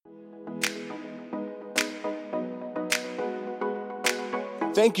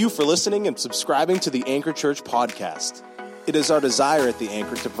Thank you for listening and subscribing to the Anchor Church podcast. It is our desire at the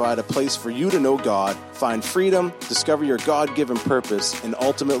Anchor to provide a place for you to know God, find freedom, discover your God-given purpose, and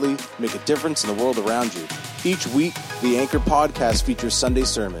ultimately make a difference in the world around you. Each week, the Anchor podcast features Sunday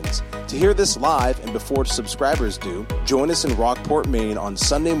sermons. To hear this live and before subscribers do, join us in Rockport, Maine on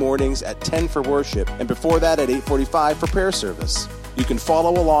Sunday mornings at 10 for worship and before that at 8:45 for prayer service. You can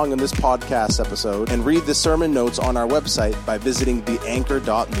follow along in this podcast episode and read the sermon notes on our website by visiting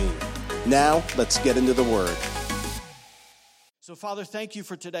theanchor.me. Now, let's get into the Word. So, Father, thank you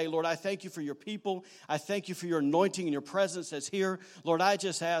for today. Lord, I thank you for your people. I thank you for your anointing and your presence that's here. Lord, I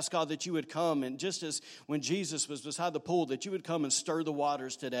just ask, God, that you would come, and just as when Jesus was beside the pool, that you would come and stir the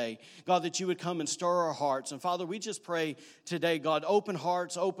waters today. God, that you would come and stir our hearts. And, Father, we just pray today, God, open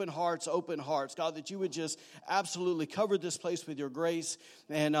hearts, open hearts, open hearts. God, that you would just absolutely cover this place with your grace.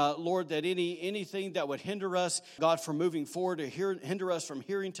 And, Lord, that anything that would hinder us, God, from moving forward or hinder us from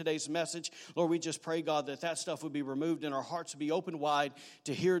hearing today's message, Lord, we just pray, God, that stuff would be removed and our hearts would be open wide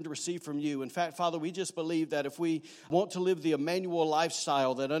to hear and to receive from you. In fact, Father, we just believe that if we want to live the Emmanuel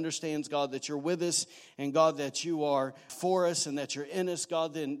lifestyle that understands, God, that you're with us and, God, that you are for us and that you're in us,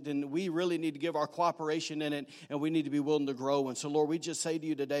 God, then we really need to give our cooperation in it and we need to be willing to grow. And so, Lord, we just say to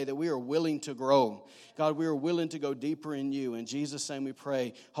you today that we are willing to grow. God, we are willing to go deeper in you. In Jesus' name we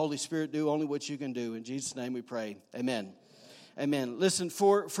pray. Holy Spirit, do only what you can do. In Jesus' name we pray. Amen. Amen. Listen,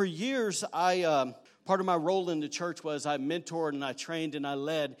 for years, part of my role in the church was I mentored and I trained and I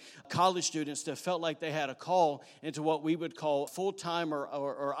led college students that felt like they had a call into what we would call full-time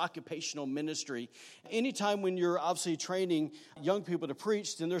or occupational ministry. Anytime when you're obviously training young people to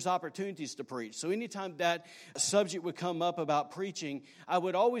preach, then there's opportunities to preach. So anytime that subject would come up about preaching, I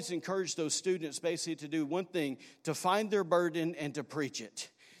would always encourage those students basically to do one thing, to find their burden and to preach it.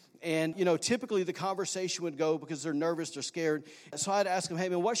 And, typically the conversation would go because they're nervous, they're scared. So I'd ask them, hey,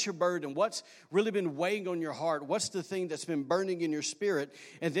 man, what's your burden? What's really been weighing on your heart? What's the thing that's been burning in your spirit?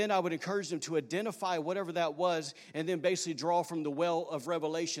 And then I would encourage them to identify whatever that was and then basically draw from the well of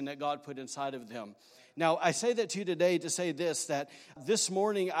revelation that God put inside of them. Now, I say that to you today to say this, that this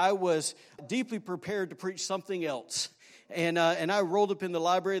morning I was deeply prepared to preach something else. And I rolled up in the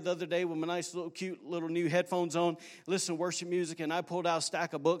library the other day with my nice little cute little new headphones on, listened to worship music, and I pulled out a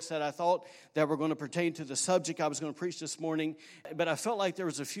stack of books that I thought that were going to pertain to the subject I was going to preach this morning. But I felt like there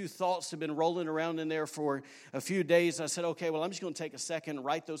was a few thoughts that had been rolling around in there for a few days. I said, okay, well, I'm just going to take a second and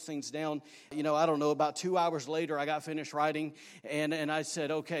write those things down. I don't know, about 2 hours later, I got finished writing, and I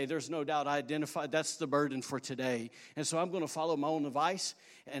said, okay, there's no doubt I identified that's the burden for today. And so I'm going to follow my own advice,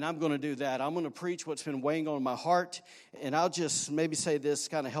 and I'm going to do that. I'm going to preach what's been weighing on my heart. And I'll just maybe say this,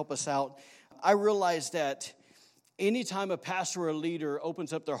 kind of help us out. I realize that anytime a pastor or a leader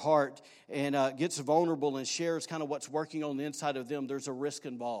opens up their heart and gets vulnerable and shares kind of what's working on the inside of them, there's a risk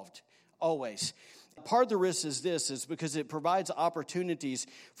involved, always. Part of the risk is because it provides opportunities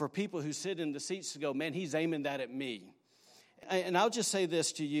for people who sit in the seats to go, man, he's aiming that at me. And I'll just say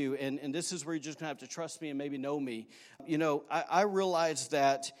this to you, and this is where you're just going to have to trust me and maybe know me. I realize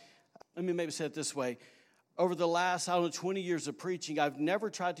that, let me maybe say it this way. Over the last, 20 years of preaching, I've never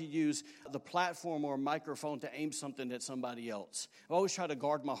tried to use the platform or a microphone to aim something at somebody else. I always try to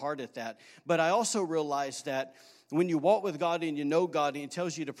guard my heart at that. But I also realize that when you walk with God and you know God and He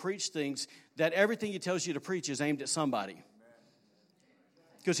tells you to preach things, that everything He tells you to preach is aimed at somebody.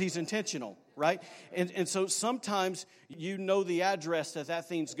 Because He's intentional, right? And so sometimes you know the address that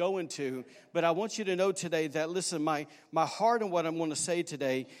thing's going to, but I want you to know today that, listen, my heart and what I'm going to say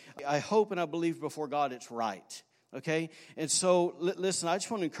today, I hope and I believe before God it's right, okay? And so, listen, I just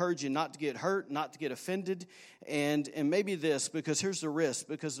want to encourage you not to get hurt, not to get offended, and maybe this, because here's the risk.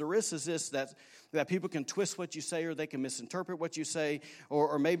 Because the risk is this, that people can twist what you say or they can misinterpret what you say,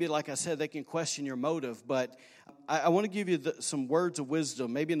 or maybe, like I said, they can question your motive. But I want to give you some words of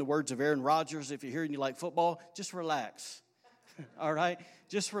wisdom, maybe in the words of Aaron Rodgers. If you're here and you like football, just relax, all right?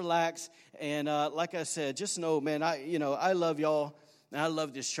 Just relax. And like I said, just know, man, I love y'all, and I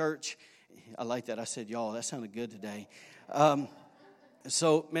love this church. I like that. I said y'all. That sounded good today.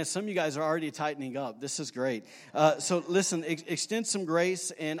 So, man, some of you guys are already tightening up. This is great. So, listen, extend some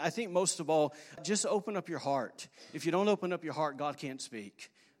grace, and I think most of all, just open up your heart. If you don't open up your heart, God can't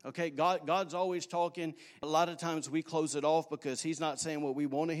speak. Okay, God's always talking. A lot of times we close it off because He's not saying what we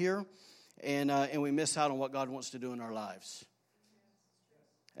want to hear, and we miss out on what God wants to do in our lives.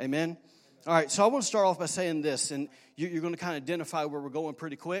 Amen? All right, so I want to start off by saying this, and you're going to kind of identify where we're going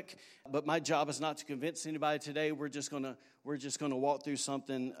pretty quick, but my job is not to convince anybody today. We're just going to walk through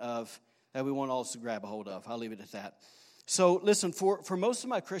something that we want all to grab a hold of. I'll leave it at that. So, listen, for most of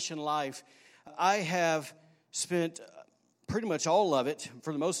my Christian life, I have spent pretty much all of it,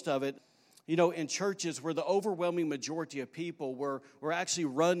 for the most of it, in churches where the overwhelming majority of people were actually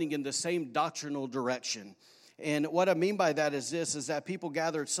running in the same doctrinal direction. And what I mean by that is that people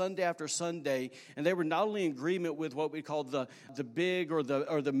gathered Sunday after Sunday, and they were not only in agreement with what we call the big or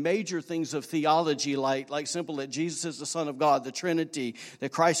the major things of theology, like simple that Jesus is the Son of God, the Trinity,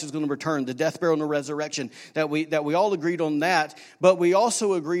 that Christ is going to return, the death, burial, and the resurrection, that we all agreed on that, but we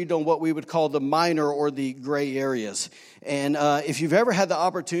also agreed on what we would call the minor or the gray areas. And if you've ever had the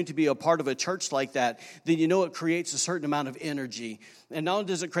opportunity to be a part of a church like that, then you know it creates a certain amount of energy. And not only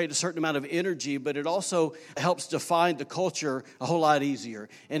does it create a certain amount of energy, but it also helps define the culture a whole lot easier.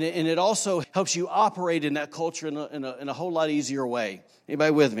 And it also helps you operate in that culture in a whole lot easier way.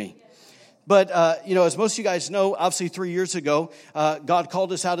 Anybody with me? But, as most of you guys know, obviously 3 years ago, God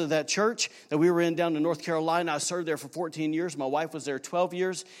called us out of that church that we were in down in North Carolina. I served there for 14 years. My wife was there 12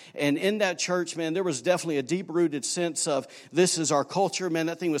 years. And in that church, man, there was definitely a deep-rooted sense of this is our culture. Man,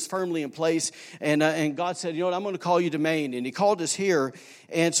 that thing was firmly in place. And God said, you know what, I'm going to call you to Maine. And he called us here.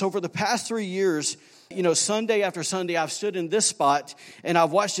 And so for the past 3 years, Sunday after Sunday, I've stood in this spot and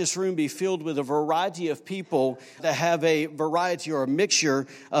I've watched this room be filled with a variety of people that have a variety or a mixture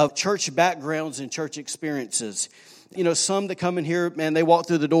of church backgrounds and church experiences. Some that come in here, man, they walk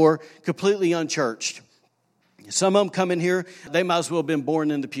through the door completely unchurched. Some of them come in here, they might as well have been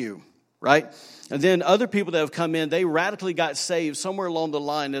born in the pew, right? And then other people that have come in, they radically got saved somewhere along the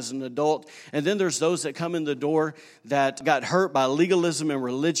line as an adult. And then there's those that come in the door that got hurt by legalism and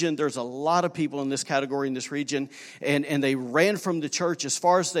religion. There's a lot of people in this category in this region. And they ran from the church as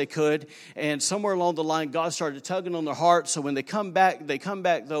far as they could. And somewhere along the line, God started tugging on their heart. So when they come back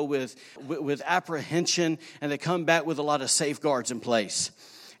though with apprehension, and they come back with a lot of safeguards in place.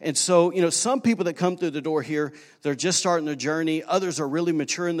 And so, some people that come through the door here, they're just starting their journey. Others are really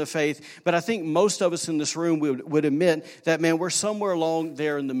mature in the faith. But I think most of us in this room would admit that, man, we're somewhere along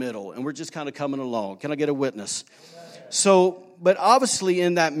there in the middle. And we're just kind of coming along. Can I get a witness? So, but obviously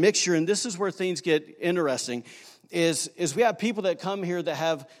in that mixture, and this is where things get interesting, is we have people that come here that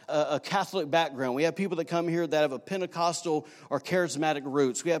have a Catholic background. We have people that come here that have a Pentecostal or charismatic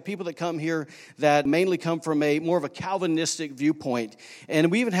roots. We have people that come here that mainly come from a more of a Calvinistic viewpoint.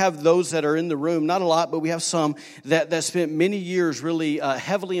 And we even have those that are in the room, not a lot, but we have some that spent many years really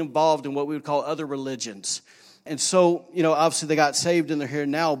heavily involved in what we would call other religions. And so, obviously they got saved and they're here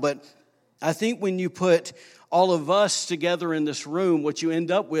now. But I think when you put all of us together in this room, what you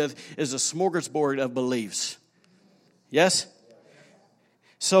end up with is a smorgasbord of beliefs. Yes?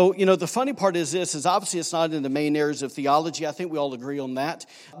 So, the funny part is obviously it's not in the main areas of theology. I think we all agree on that.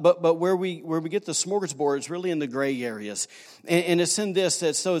 But where we get the smorgasbord is really in the gray areas. And it's in this,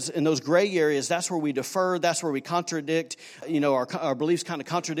 in those gray areas, that's where we defer, that's where we contradict, our beliefs kind of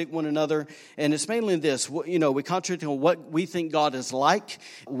contradict one another. And it's mainly in this, we contradict on what we think God is like,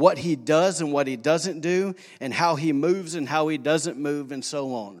 what he does and what he doesn't do, and how he moves and how he doesn't move, and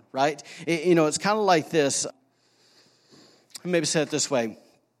so on, right? It's kind of like this. Maybe say it this way.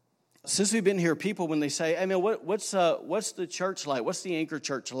 Since we've been here, people, when they say, hey, man, what's the church like? What's the Anchor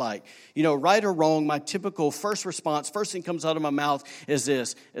Church like? Right or wrong, my typical first response, first thing comes out of my mouth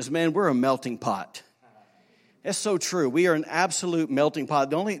is man, we're a melting pot. That's so true. We are an absolute melting pot.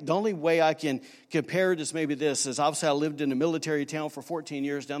 The only way I can compare it is maybe this, is obviously I lived in a military town for 14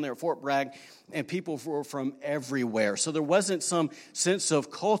 years down there at Fort Bragg, and people were from everywhere. So there wasn't some sense of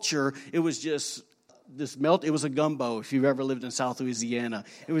culture. It was just it was a gumbo if you've ever lived in South Louisiana.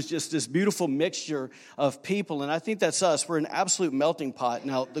 It was just this beautiful mixture of people, and I think that's us. We're an absolute melting pot.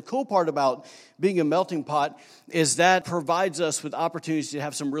 Now, the cool part about being a melting pot is that provides us with opportunities to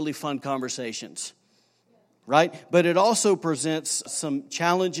have some really fun conversations, right? But it also presents some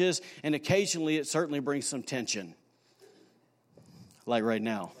challenges, and occasionally it certainly brings some tension, like right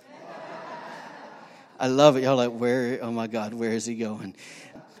now. I love it. Y'all like, oh my God, where is he going?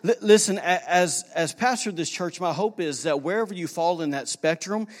 Listen, as pastor of this church, my hope is that wherever you fall in that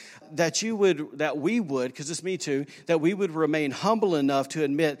spectrum, that we would, because it's me too, that we would remain humble enough to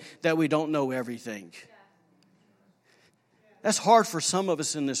admit that we don't know everything. That's hard for some of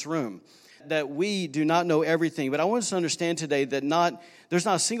us in this room, that we do not know everything. But I want us to understand today that there's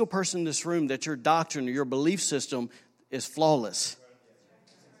not a single person in this room that your doctrine or your belief system is flawless.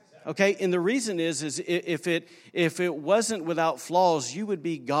 Okay, and the reason is if it wasn't without flaws, you would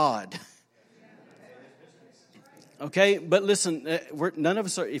be God. Okay, but listen, none of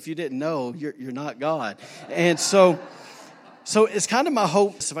us are. If you didn't know, you're not God, and so it's kind of my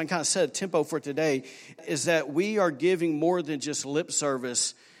hope. If I can kind of set a tempo for today, is that we are giving more than just lip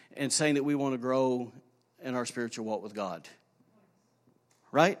service and saying that we want to grow in our spiritual walk with God.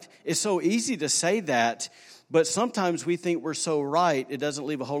 right? It's so easy to say that, but sometimes we think we're so right, it doesn't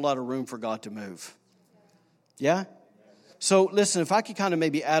leave a whole lot of room for God to move. Yeah? So listen, if I could kind of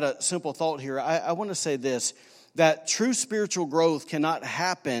maybe add a simple thought here, I want to say this, that true spiritual growth cannot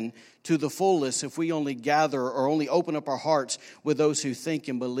happen to the fullest if we only gather or only open up our hearts with those who think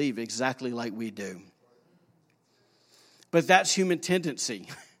and believe exactly like we do. But that's human tendency.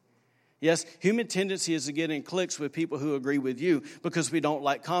 Yes, human tendency is to get in cliques with people who agree with you because we don't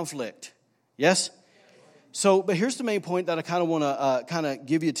like conflict. Yes? So, but here's the main point that I kind of want to kind of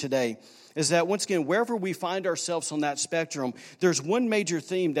give you today, is that once again, wherever we find ourselves on that spectrum, there's one major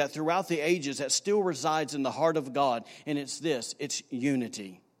theme that throughout the ages that still resides in the heart of God, and it's this, it's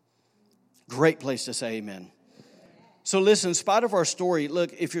unity. Great place to say amen. So listen, in spite of our story,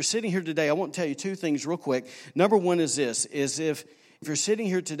 look, if you're sitting here today, I want to tell you two things real quick. Number one is this, is if you're sitting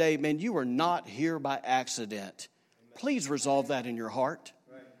here today, man, you are not here by accident. Please resolve that in your heart.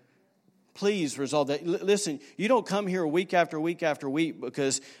 Please resolve that. Listen, you don't come here week after week after week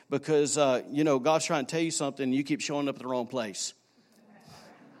because God's trying to tell you something and you keep showing up at the wrong place.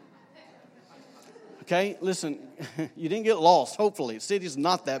 Okay, listen, you didn't get lost, hopefully. The city's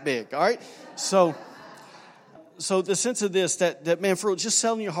not that big, all right? So the sense of this, that man, for just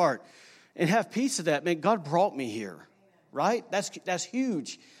sell in your heart and have peace of that, man, God brought me here, right? That's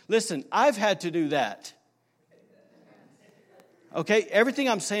huge. Listen, I've had to do that. Okay, everything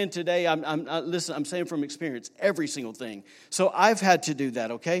I'm saying today, I'm saying from experience, every single thing. So I've had to do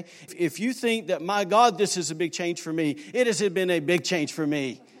that, okay? If you think that, my God, this is a big change for me, it has been a big change for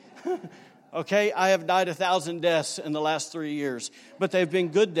me. Okay, I have died 1,000 deaths in the last 3 years, but they've been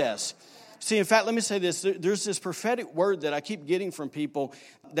good deaths. See, in fact, let me say this. There's this prophetic word that I keep getting from people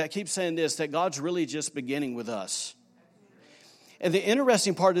that keep saying this, that God's really just beginning with us. And the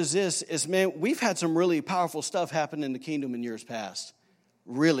interesting part is this, is, man, we've had some really powerful stuff happen in the kingdom in years past.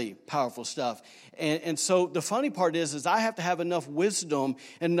 Really powerful stuff. And so the funny part is I have to have enough wisdom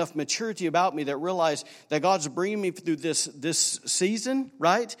and enough maturity about me that realize that God's bringing me through this season,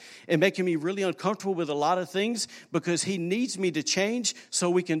 right? And making me really uncomfortable with a lot of things because he needs me to change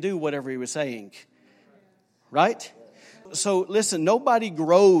so we can do whatever he was saying. Right? So listen, nobody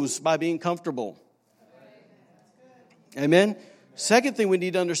grows by being comfortable. Amen? Second thing we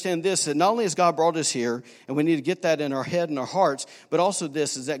need to understand this, that not only has God brought us here, and we need to get that in our head and our hearts, but also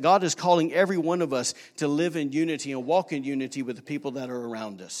this, is that God is calling every one of us to live in unity and walk in unity with the people that are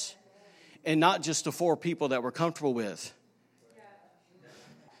around us. And not just the 4 people that we're comfortable with.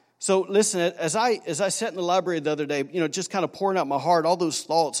 So listen, as I sat in the library the other day, just kind of pouring out my heart, all those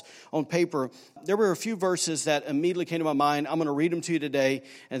thoughts on paper, there were a few verses that immediately came to my mind. I'm going to read them to you today,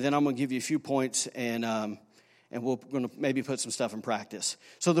 and then I'm going to give you a few points, and we're going to maybe put some stuff in practice.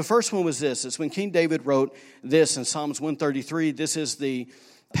 So the first one was this. It's when King David wrote this in Psalms 133. This is the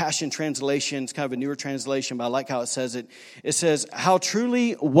Passion Translation. It's kind of a newer translation, but I like how it says it. It says, how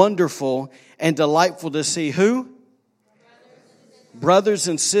truly wonderful and delightful to see who? Brothers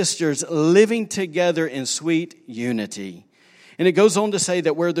and sisters living together in sweet unity. And it goes on to say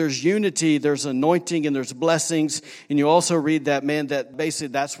that where there's unity, there's anointing and there's blessings. And you also read that, man, that basically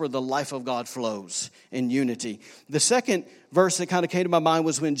that's where the life of God flows, in unity. The second verse that kind of came to my mind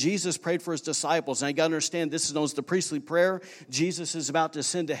was when Jesus prayed for his disciples. And you got to understand, this is known as the priestly prayer. Jesus is about to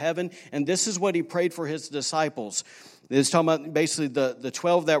ascend to heaven. And this is what he prayed for his disciples. It's talking about basically the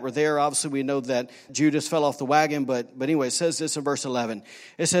 12 that were there. Obviously, we know that Judas fell off the wagon. But anyway, it says this in verse 11.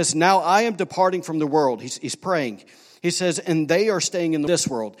 It says, now I am departing from the world. He's praying. He says, and they are staying in this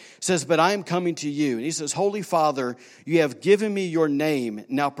world. He says, but I am coming to you. And he says, Holy Father, you have given me your name.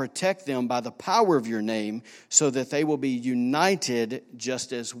 Now protect them by the power of your name so that they will be united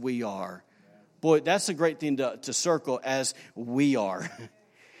just as we are. Boy, that's a great thing to circle, as we are.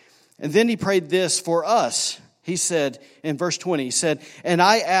 And then he prayed this for us. He said in verse 20, he said, and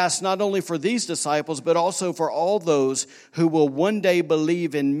I ask not only for these disciples, but also for all those who will one day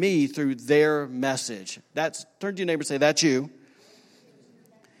believe in me through their message. Turn to your neighbor and say, that's you.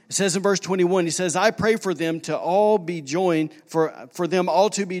 It says in verse 21, he says, I pray for them to all be joined, for them all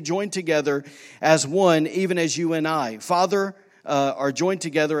to be joined together as one, even as you and I, Father, are joined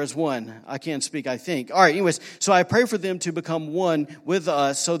together as one. I can't speak, I think. All right, anyways, so I pray for them to become one with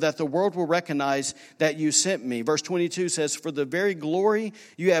us so that the world will recognize that you sent me. Verse 22 says, for the very glory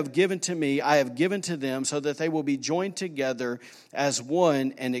you have given to me, I have given to them so that they will be joined together as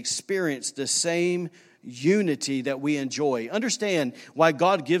one and experience the same unity that we enjoy. Understand why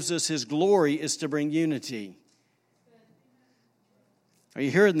God gives us his glory is to bring unity. Are you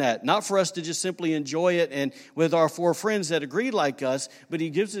hearing that? Not for us to just simply enjoy it and with our four friends that agree like us, but he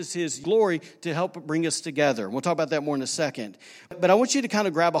gives us his glory to help bring us together. We'll talk about that more in a second. But I want you to kind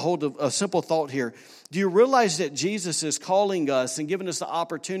of grab a hold of a simple thought here. Do you realize that Jesus is calling us and giving us the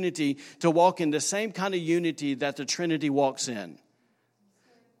opportunity to walk in the same kind of unity that the Trinity walks in?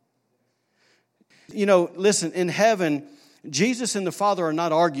 You know, listen, in heaven, Jesus and the Father are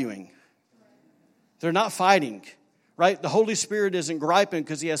not arguing. They're not fighting. Right? The Holy Spirit isn't griping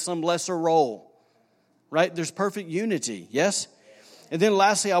because he has some lesser role. Right? There's perfect unity. Yes? And then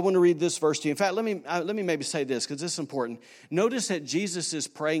lastly, I want to read this verse to you. In fact, let me maybe say this because this is important. Notice that Jesus is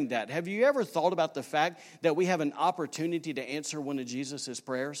praying that. Have you ever thought about the fact that we have an opportunity to answer one of Jesus'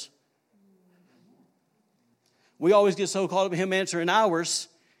 prayers? We always get so caught up in him answering ours.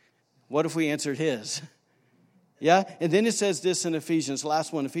 What if we answered his? Yeah? And then it says this in Ephesians,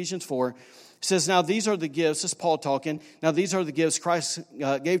 last one, Ephesians 4. It says, now these are the gifts, this is Paul talking, now these are the gifts Christ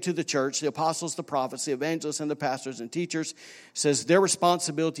gave to the church, the apostles, the prophets, the evangelists, and the pastors and teachers. It says their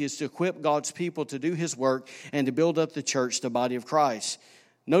responsibility is to equip God's people to do his work and to build up the church, the body of Christ.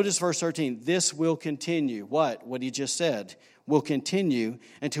 Notice verse 13, this will continue. What? What he just said. Will continue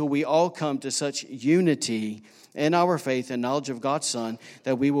until we all come to such unity in our faith and knowledge of God's Son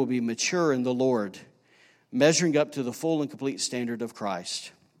that we will be mature in the Lord, measuring up to the full and complete standard of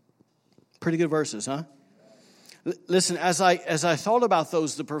Christ. Pretty good verses, huh? Listen, as I thought about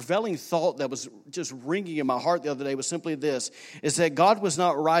those, the prevailing thought that was just ringing in my heart the other day was simply this, is that God was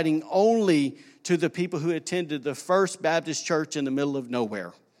not writing only to the people who attended the First Baptist Church in the middle of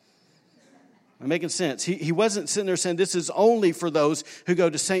nowhere. Am I making sense? He wasn't sitting there saying this is only for those who go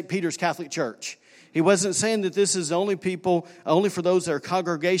to St. Peter's Catholic Church. He wasn't saying that this is only for those that are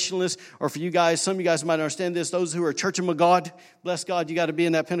Congregationalists, or for you guys, some of you guys might understand this, those who are Church of God. Bless God, you got to be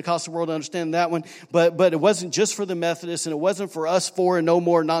in that Pentecostal world to understand that one. But it wasn't just for the Methodists, and it wasn't for us four and no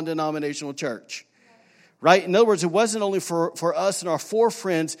more non-denominational church. Right? In other words, it wasn't only for us and our four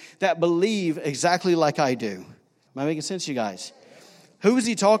friends that believe exactly like I do. Am I making sense, you guys? Who was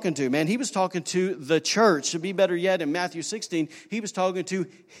he talking to? Man, he was talking to the church. To be better yet, in Matthew 16, he was talking to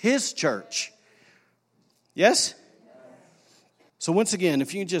his church. Yes? So once again,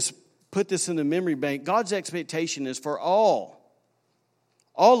 if you can just put this in the memory bank, God's expectation is for all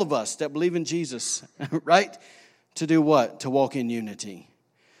of us that believe in Jesus, right? To do what? To walk in unity.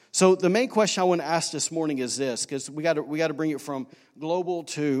 So the main question I want to ask this morning is this, because we got to bring it from global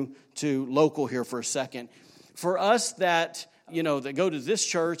to local here for a second. For us that go to this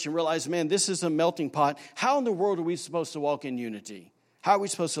church and realize, man, this is a melting pot, how in the world are we supposed to walk in unity? How are we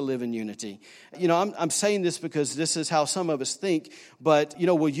supposed to live in unity? I'm saying this because this is how some of us think. But,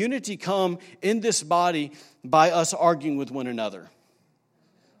 will unity come in this body by us arguing with one another?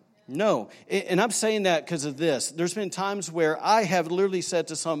 No. And I'm saying that because of this. There's been times where I have literally said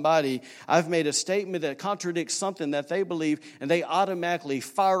to somebody, I've made a statement that contradicts something that they believe, and they automatically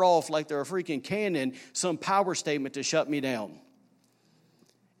fire off like they're a freaking cannon, some power statement to shut me down.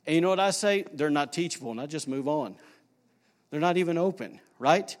 And you know what I say? They're not teachable, and I just move on. They're not even open,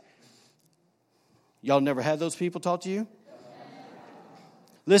 right? Y'all never had those people talk to you?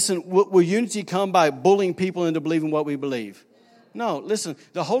 Listen, will unity come by bullying people into believing what we believe? No, listen,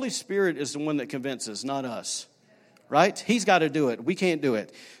 the Holy Spirit is the one that convinces, not us, right? He's got to do it. We can't do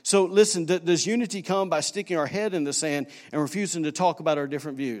it. So listen, does unity come by sticking our head in the sand and refusing to talk about our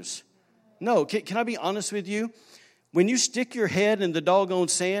different views? No, can I be honest with you? When you stick your head in the doggone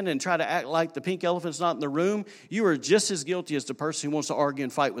sand and try to act like the pink elephant's not in the room, you are just as guilty as the person who wants to argue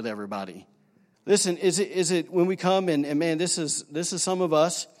and fight with everybody. Listen, is it when we come and man, this is some of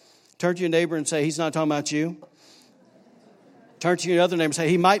us. Turn to your neighbor and say, he's not talking about you. Turn to your other neighbor and say,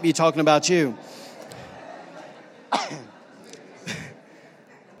 he might be talking about you.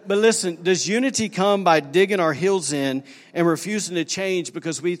 But listen, does unity come by digging our heels in and refusing to change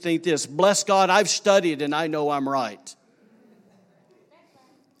because we think this? Bless God, I've studied and I know I'm right.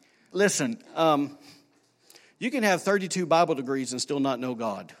 Listen, you can have 32 Bible degrees and still not know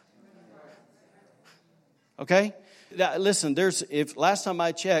God. Okay? Now, listen, last time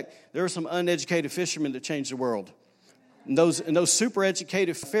I checked, there were some uneducated fishermen that changed the world. And those super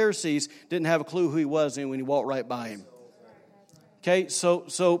educated Pharisees didn't have a clue who he was when he walked right by him. Okay,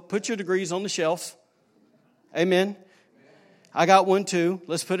 so put your degrees on the shelf. Amen. I got one too.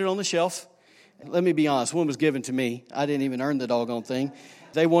 Let's put it on the shelf. Let me be honest. One was given to me. I didn't even earn the doggone thing.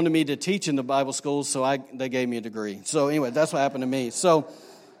 They wanted me to teach in the Bible schools, so they gave me a degree. So anyway, that's what happened to me. So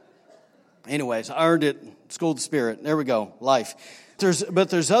anyways, I earned it. School of the Spirit. There we go. Life.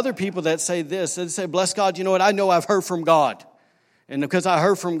 But there's other people that say this. They say, bless God, you know what? I know I've heard from God. And because I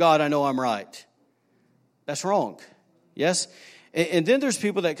heard from God, I know I'm right. That's wrong. Yes? And then there's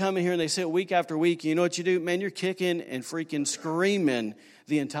people that come in here and they sit week after week. You know what you do? Man, you're kicking and freaking screaming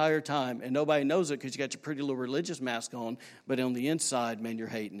the entire time. And nobody knows it because you got your pretty little religious mask on. But on the inside, man, you're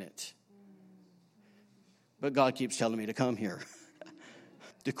hating it. But God keeps telling me to come here.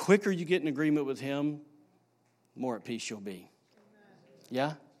 The quicker you get in agreement with Him, the more at peace you'll be.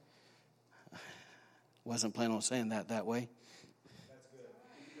 Yeah? Wasn't planning on saying that way.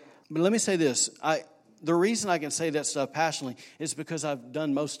 But let me say this. The reason I can say that stuff passionately is because I've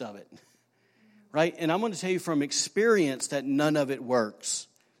done most of it. Right? And I'm going to tell you from experience that none of it works.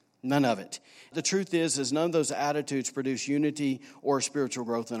 None of it. The truth is none of those attitudes produce unity or spiritual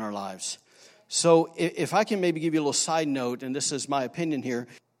growth in our lives. So if I can maybe give you a little side note, and this is my opinion here.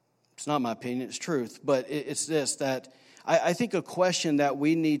 It's not my opinion, it's truth. But it's this, that I think a question that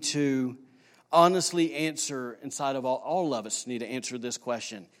we need to honestly answer inside of all of us need to answer this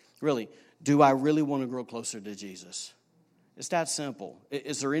question. Really, do I really want to grow closer to Jesus? It's that simple.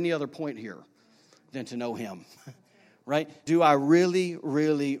 Is there any other point here than to know Him? Right? Do I really,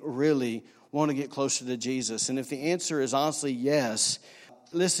 really, really want to get closer to Jesus? And if the answer is honestly yes,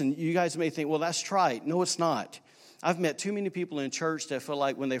 listen, you guys may think, well, that's trite. No, it's not. I've met too many people in church that feel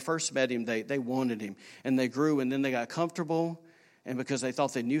like when they first met Him, they wanted Him. And they grew, and then they got comfortable, and because they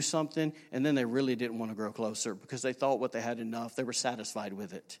thought they knew something, and then they really didn't want to grow closer because they thought what they had enough. They were satisfied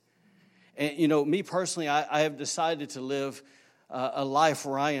with it. And, you know, me personally, I have decided to live a life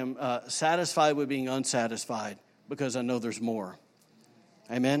where I am satisfied with being unsatisfied because I know there's more.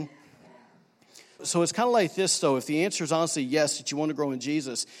 Amen? So it's kind of like this, though. If the answer is honestly yes, that you want to grow in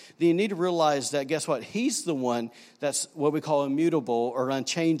Jesus, then you need to realize that, guess what? He's the one that's what we call immutable or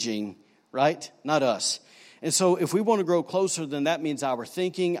unchanging, right? Not us. And so if we want to grow closer, then that means our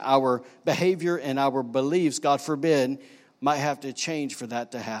thinking, our behavior, and our beliefs, God forbid, might have to change for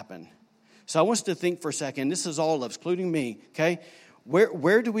that to happen. So I want us to think for a second. This is all of us, including me, okay?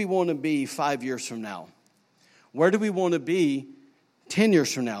 Where do we want to be 5 years from now? Where do we want to be 10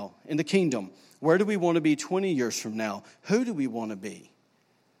 years from now in the kingdom? Where do we want to be 20 years from now? Who do we want to be?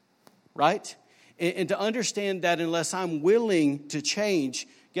 Right? And to understand that unless I'm willing to change,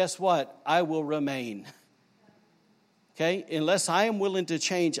 guess what? I will remain. Okay? Unless I am willing to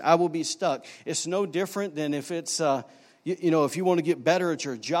change, I will be stuck. It's no different than if it's, if you want to get better at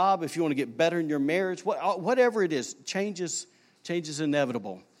your job, if you want to get better in your marriage, whatever it is, change is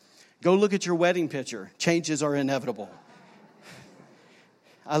inevitable. Go look at your wedding picture. Changes are inevitable.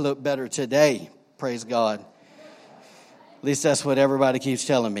 I look better today, praise God. At least that's what everybody keeps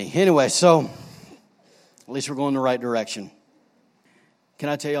telling me. Anyway, so at least we're going the right direction. Can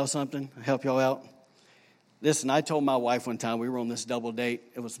I tell y'all something? Help y'all out? Listen, I told my wife one time, we were on this double date.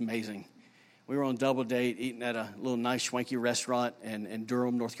 It was amazing. We were on a double date eating at a little nice swanky restaurant in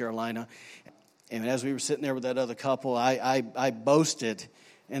Durham, North Carolina. And as we were sitting there with that other couple, I boasted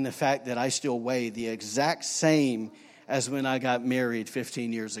in the fact that I still weigh the exact same as when I got married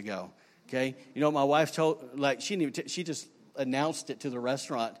 15 years ago. Okay? You know what my wife told? Like, she just announced it to the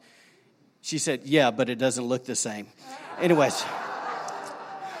restaurant. She said, yeah, but it doesn't look the same. Anyways.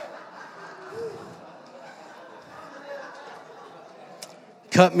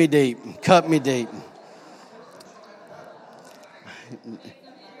 Cut me deep.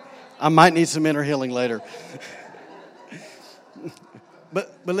 I might need some inner healing later. But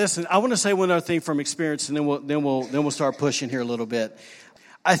listen, I want to say one other thing from experience, and then we'll start pushing here a little bit.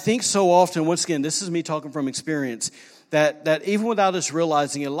 I think so often, once again, this is me talking from experience, that even without us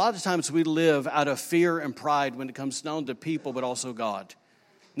realizing it, a lot of times we live out of fear and pride when it comes down to people, but also God.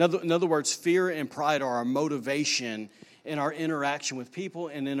 In other words, fear and pride are our motivation in our interaction with people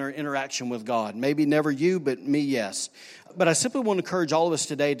and in our interaction with God. Maybe never you, but me, yes. But I simply want to encourage all of us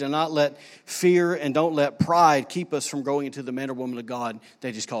today to not let fear and don't let pride keep us from growing into the man or woman of God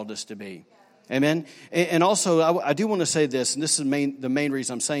they just called us to be. Amen? And also, I do want to say this, and this is the main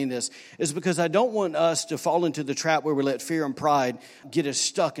reason I'm saying this, is because I don't want us to fall into the trap where we let fear and pride get us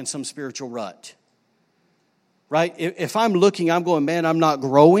stuck in some spiritual rut. Right? If I'm looking, I'm going, man, I'm not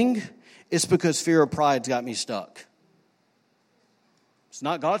growing, it's because fear or pride's got me stuck. It's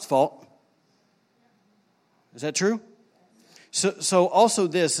not God's fault. Is that true? So also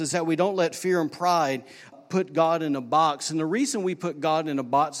this is that we don't let fear and pride put God in a box. And the reason we put God in a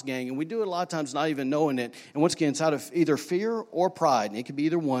box, gang, and we do it a lot of times not even knowing it, and once again, it's out of either fear or pride, and it could be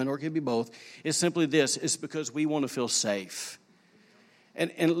either one or it could be both, is simply this. It's because we want to feel safe.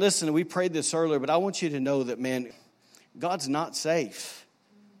 And listen, we prayed this earlier, but I want you to know that, man, God's not safe.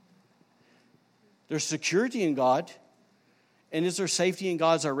 There's security in God. And is there safety in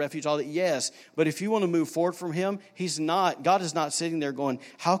God as our refuge? All that? Yes. But if you want to move forward from Him, God is not sitting there going,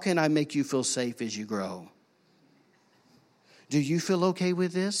 how can I make you feel safe as you grow? Do you feel okay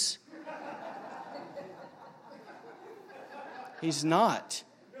with this? He's not.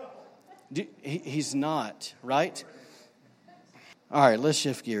 He's not, right? All right, let's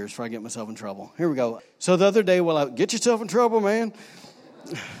shift gears before I get myself in trouble. Here we go. So the other day, get yourself in trouble, man.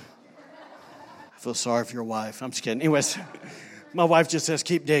 I feel sorry for your wife. I'm just kidding. Anyways, my wife just says,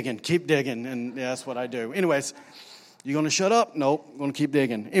 keep digging, and yeah, that's what I do. Anyways, you going to shut up? Nope, I'm going to keep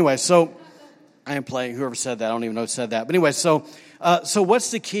digging. Anyway, so I am playing. Whoever said that, I don't even know who said that. But anyway, so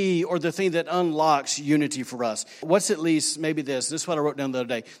what's the key or the thing that unlocks unity for us? What's at least maybe this? This is what I wrote down the other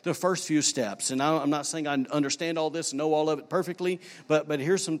day. The first few steps. And I'm not saying I understand all this, know all of it perfectly, but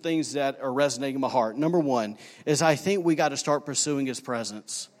here's some things that are resonating in my heart. Number one is I think we got to start pursuing His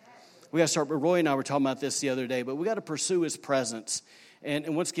presence. We got to start. Roy and I were talking about this the other day, but we got to pursue His presence.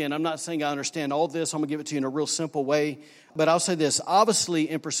 And once again, I'm not saying I understand all this. I'm going to give it to you in a real simple way. But I'll say this. Obviously,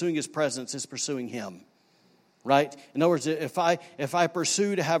 in pursuing His presence is pursuing Him. Right? In other words, if I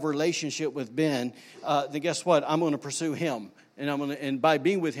pursue to have a relationship with Ben, then guess what? I'm going to pursue him. And by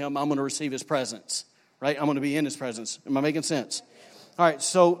being with him, I'm going to receive His presence. Right? I'm going to be in His presence. Am I making sense? All right,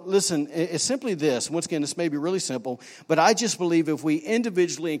 so listen, it's simply this. Once again, this may be really simple, but I just believe if we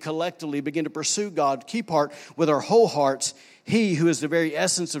individually and collectively begin to pursue God, keep heart with our whole hearts, He, who is the very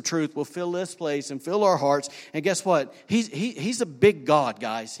essence of truth, will fill this place and fill our hearts. And guess what? He's a big God,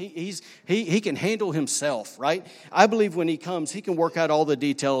 guys. He can handle Himself, right? I believe when He comes, He can work out all the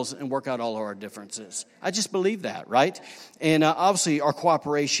details and work out all of our differences. I just believe that, right? And obviously, our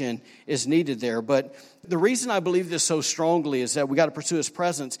cooperation is needed there. But the reason I believe this so strongly is that we got to pursue His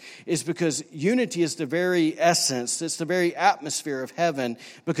presence is because unity is the very essence. It's the very atmosphere of heaven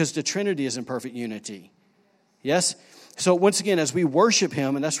because the Trinity is in perfect unity. Yes? So once again, as we worship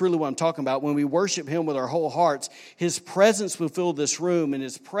Him, and that's really what I'm talking about, when we worship Him with our whole hearts, His presence will fill this room, and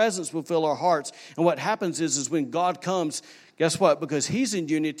His presence will fill our hearts. And what happens is when God comes, guess what? Because He's in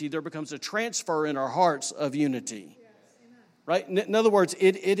unity, there becomes a transfer in our hearts of unity. Right? In other words,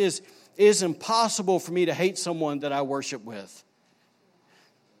 it is impossible for me to hate someone that I worship with.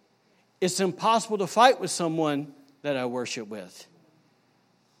 It's impossible to fight with someone that I worship with.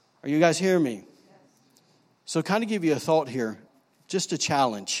 Are you guys hearing me? So kind of give you a thought here, just a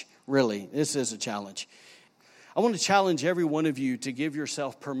challenge, really. This is a challenge. I want to challenge every one of you to give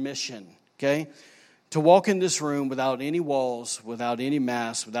yourself permission, okay, to walk in this room without any walls, without any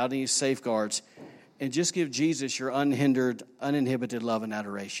masks, without any safeguards, and just give Jesus your unhindered, uninhibited love and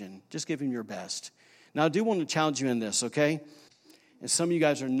adoration. Just give Him your best. Now, I do want to challenge you in this, okay? And some of you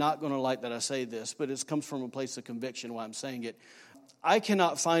guys are not going to like that I say this, but it comes from a place of conviction while I'm saying it. I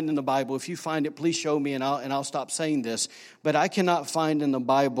cannot find in the Bible, if you find it, please show me and I'll stop saying this, but I cannot find in the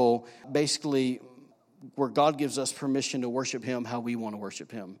Bible basically where God gives us permission to worship Him how we want to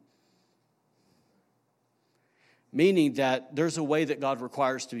worship Him. Meaning that there's a way that God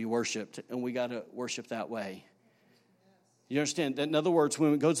requires to be worshiped, and we got to worship that way. You understand? In other words,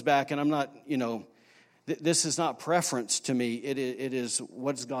 when it goes back, and I'm not, this is not preference to me. It is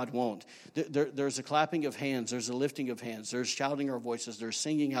what does God want? There's a clapping of hands. There's a lifting of hands. There's shouting our voices. There's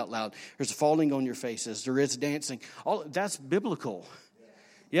singing out loud. There's falling on your faces. There is dancing. All that's biblical.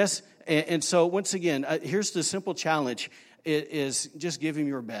 Yes? And so once again, here's the simple challenge. It is just give Him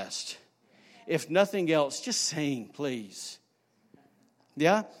your best. If nothing else, just sing, please.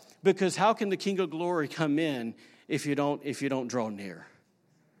 Yeah? Because how can the King of Glory come in if you don't draw near?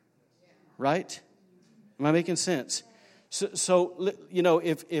 Right? Am I making sense? So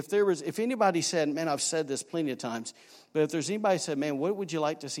if anybody said, man, I've said this plenty of times, but if there's anybody said, man, what would you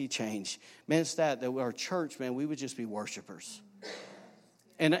like to see change? Man, it's that our church, man, we would just be worshipers.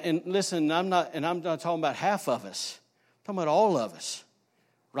 And listen, I'm not talking about half of us. I'm talking about all of us.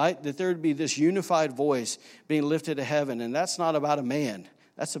 Right? That there would be this unified voice being lifted to heaven. And that's not about a man.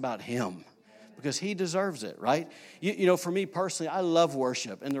 That's about Him. Because He deserves it, right? For me personally, I love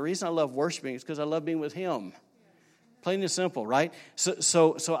worship. And the reason I love worshiping is because I love being with Him. Plain and simple, right?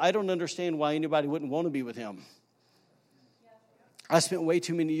 So I don't understand why anybody wouldn't want to be with Him. I spent way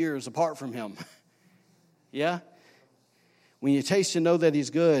too many years apart from Him. Yeah? When you taste and know that He's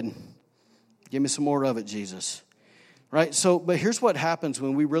good, give me some more of it, Jesus. Right? So, but here's what happens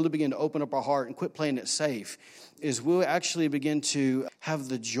when we really begin to open up our heart and quit playing it safe, is we'll actually begin to have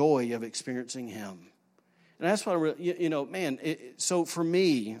the joy of experiencing Him. And that's what so for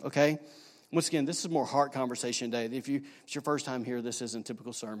me, okay, once again, this is more heart conversation today. If it's your first time here, this isn't a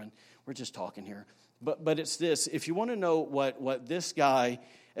typical sermon. We're just talking here. But it's this. If you want to know what this guy,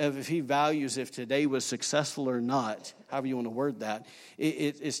 if he values if today was successful or not, however you want to word that,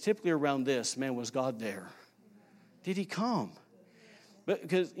 it's typically around this. Man, was God there? Did He come? But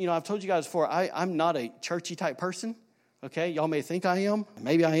because, I've told you guys before, I'm not a churchy type person. Okay, y'all may think I am.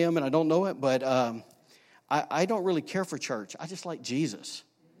 Maybe I am and I don't know it, but I don't really care for church. I just like Jesus.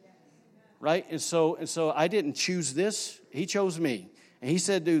 Right? And so I didn't choose this. He chose me. And he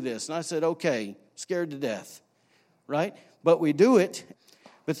said, do this. And I said, okay, scared to death. Right? But we do it.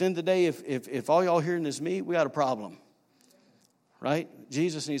 But then today, if all y'all hearing is me, we got a problem. Right?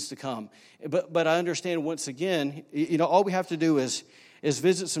 Jesus needs to come. But I understand once again, all we have to do is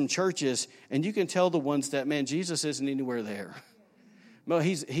visit some churches, and you can tell the ones that, man, Jesus isn't anywhere there. Well,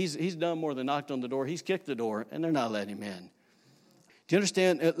 he's done more than knocked on the door. He's kicked the door, and they're not letting him in. Do you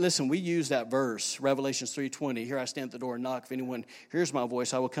understand? Listen, we use that verse, Revelation 3:20. Here I stand at the door and knock. If anyone hears my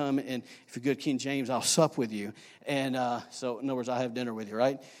voice, I will come, and if you're good King James, I'll sup with you. And so, in other words, I'll have dinner with you,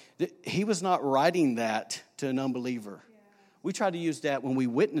 right? He was not writing that to an unbeliever. We try to use that when we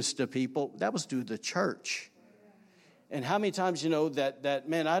witness to people. That was to the church. And how many times, that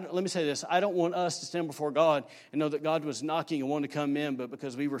man, let me say this. I don't want us to stand before God and know that God was knocking and wanted to come in, but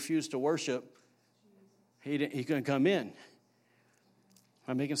because we refused to worship, he couldn't come in. Am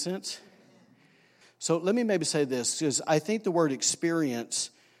I making sense? So let me maybe say this, because I think the word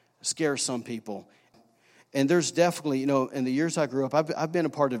experience scares some people. And there's definitely, in the years I grew up, I've been a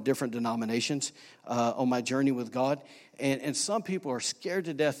part of different denominations on my journey with God. And some people are scared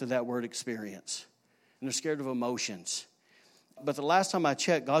to death of that word experience. And they're scared of emotions. But the last time I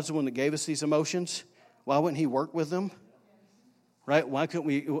checked, God's the one that gave us these emotions. Why wouldn't he work with them? Right? Why couldn't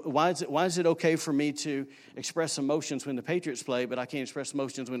we? Why is it okay for me to express emotions when the Patriots play, but I can't express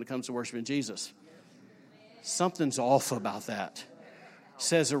emotions when it comes to worshiping Jesus? Something's off about that.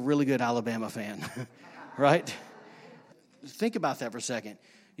 Says a really good Alabama fan. Right? Think about that for a second.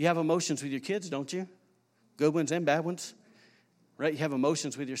 You have emotions with your kids, don't you? Good ones and bad ones. Right? You have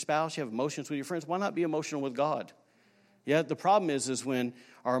emotions with your spouse. You have emotions with your friends. Why not be emotional with God? Yeah, the problem is when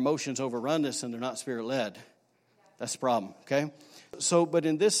our emotions overrun us and they're not spirit-led. That's the problem, okay? So, but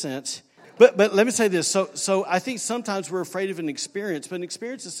in this sense, but let me say this. So I think sometimes we're afraid of an experience, but an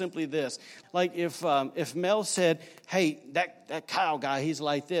experience is simply this. Like if Mel said, hey, that Kyle guy, he's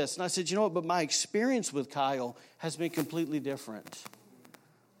like this. And I said, you know what, but my experience with Kyle has been completely different.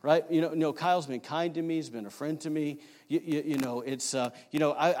 Right? Kyle's been kind to me. He's been a friend to me.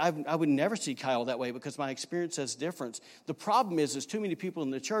 I would never see Kyle that way because my experience has difference. The problem is too many people in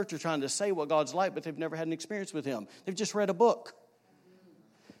the church are trying to say what God's like, but they've never had an experience with him. They've just read a book.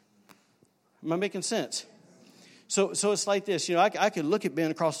 Am I making sense? So it's like this. I could look at Ben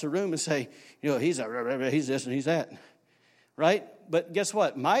across the room and say, he's this and he's that. Right? But guess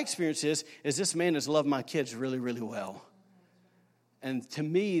what? My experience is this man has loved my kids really, really well. And to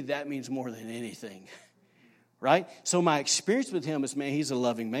me, that means more than anything, right? So my experience with him is, man, he's a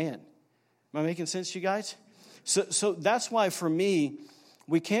loving man. Am I making sense to you guys? So that's why for me,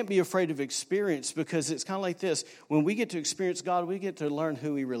 we can't be afraid of experience because it's kind of like this. When we get to experience God, we get to learn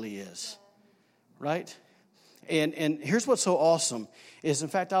who he really is, right? And here's what's so awesome is, in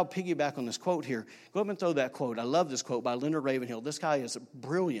fact, I'll piggyback on this quote here. Go up and throw that quote. I love this quote by Leonard Ravenhill. This guy is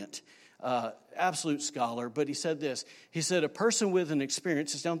brilliant. Absolute scholar, but he said this. He said, a person with an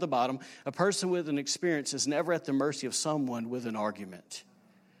experience, it's down at the bottom, a person with an experience is never at the mercy of someone with an argument.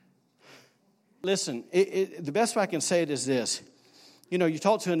 Listen, the best way I can say it is this. You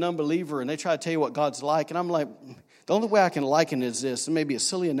talk to a non-believer and they try to tell you what God's like, and I'm like, the only way I can liken it is this. It may be a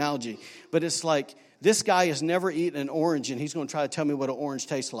silly analogy, but it's like this guy has never eaten an orange and he's going to try to tell me what an orange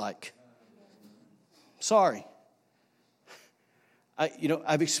tastes like. Sorry.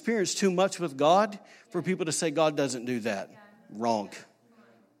 I've experienced too much with God for people to say God doesn't do that. Wrong.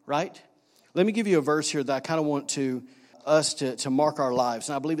 Right? Let me give you a verse here that I kind of want us to mark our lives.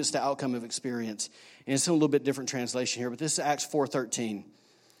 And I believe it's the outcome of experience. And it's in a little bit different translation here. But this is Acts 4:13.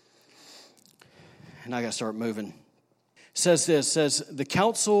 And I got to start moving. Says the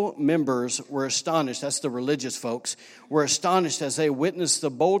council members were astonished, that's the religious folks, were astonished as they witnessed the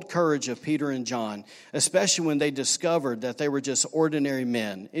bold courage of Peter and John, especially when they discovered that they were just ordinary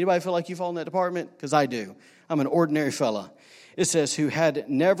men. Anybody feel like you fall in that department? Because I do. I'm an ordinary fella. It says, who had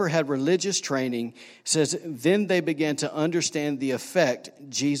never had religious training. It says, then they began to understand the effect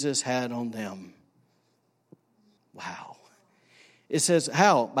Jesus had on them. Wow. It says,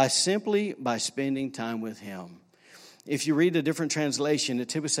 how? By spending time with him. If you read a different translation, it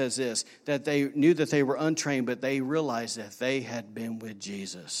typically says this, that they knew that they were untrained, but they realized that they had been with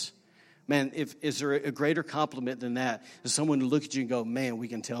Jesus. Man, is there a greater compliment than that? Is someone to look at you and go, man, we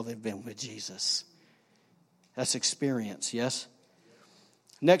can tell they've been with Jesus. That's experience, yes?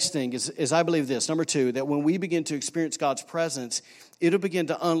 Next thing is I believe this. Number 2, that when we begin to experience God's presence, it'll begin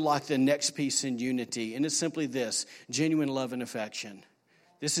to unlock the next piece in unity. And it's simply this, genuine love and affection.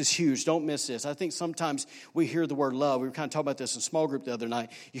 This is huge. Don't miss this. I think sometimes we hear the word love. We were kind of talking about this in small group the other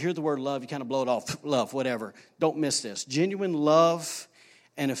night. You hear the word love, you kind of blow it off. Love, whatever. Don't miss this. Genuine love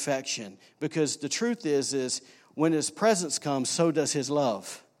and affection. Because the truth is when his presence comes, so does his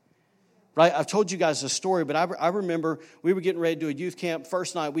love. Right? I've told you guys a story, but I remember we were getting ready to do a youth camp.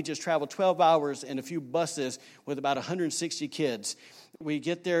 First night, we just traveled 12 hours in a few buses with about 160 kids. We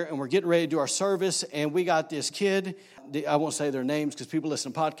get there, and we're getting ready to do our service, and we got this kid. I won't say their names because people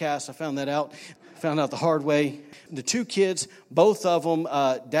listen to podcasts. I found that out. Found out the hard way. The two kids, both of them,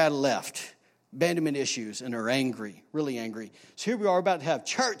 dad left. Abandonment issues, and are angry, really angry. So here we are about to have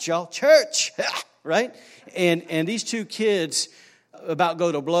church, y'all. Church, right? And these two kids about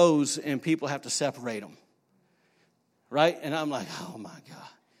go to blows, and people have to separate them. Right? And I'm like, oh, my God.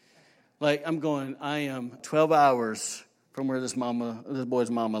 Like, I'm going, I am 12 hours from where this boy's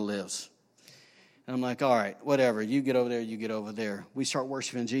mama lives. And I'm like, all right, whatever. You get over there, you get over there. We start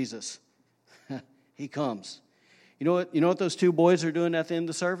worshiping Jesus. He comes. You know what those two boys are doing at the end of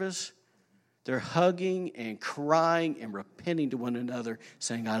the service? They're hugging and crying and repenting to one another,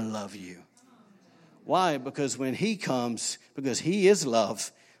 saying, I love you. Why? Because when he comes, because he is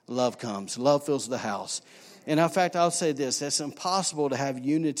love, love comes. Love fills the house. And in fact, I'll say this, it's impossible to have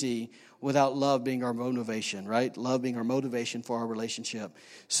unity without love being our motivation, right? Love being our motivation for our relationship.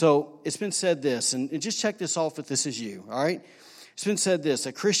 So it's been said this, and just check this off if this is you, all right? It's been said this,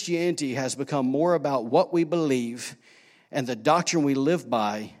 that Christianity has become more about what we believe and the doctrine we live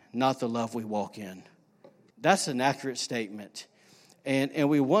by, not the love we walk in. That's an accurate statement. And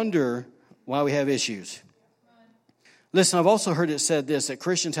we wonder why we have issues. Listen, I've also heard it said this, that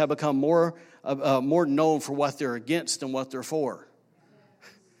Christians have become more known for what they're against than what they're for.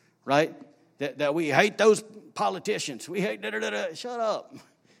 Right? That we hate those politicians. We hate da-da-da-da. Shut up.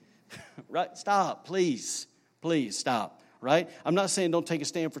 Right? Stop, please. Please stop. Right? I'm not saying don't take a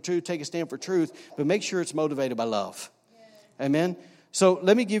stand for truth. Take a stand for truth, but make sure it's motivated by love. Amen? So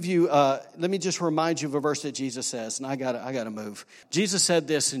let me just remind you of a verse that Jesus says, and I gotta move. Jesus said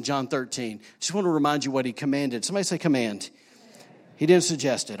this in John 13. Just want to remind you what he commanded. Somebody say command. He didn't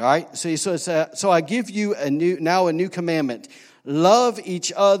suggest it, all right? So I give you a new commandment. Love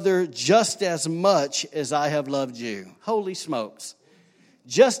each other just as much as I have loved you. Holy smokes.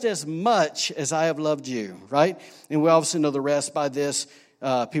 Just as much as I have loved you, right? And we obviously know the rest. By this,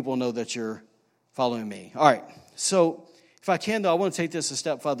 people know that you're following me. All right. So if I can, though, I want to take this a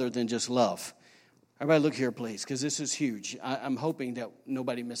step further than just love. Everybody look here, please, because this is huge. I'm hoping that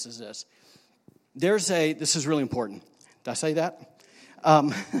nobody misses this. This is really important. Did I say that?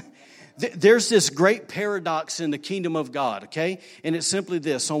 There's this great paradox in the kingdom of God, okay? And it's simply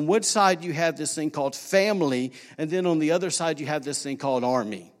this. On one side, you have this thing called family, and then on the other side, you have this thing called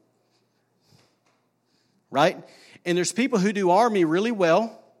army. Right? And there's people who do army really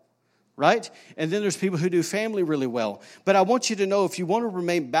well, right? And then there's people who do family really well. But I want you to know, if you want to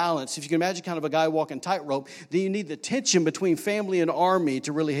remain balanced, if you can imagine kind of a guy walking tightrope, then you need the tension between family and army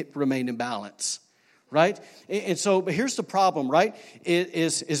to really remain in balance. Right? And so, but here's the problem, right?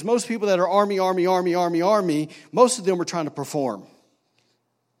 Is most people that are army, most of them are trying to perform.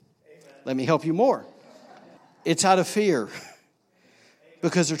 Amen. Let me help you more. It's out of fear.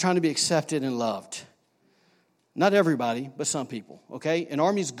 Because they're trying to be accepted and loved. Not everybody, but some people, okay? And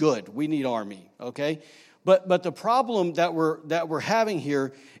army's good. We need army, okay? But the problem that we're having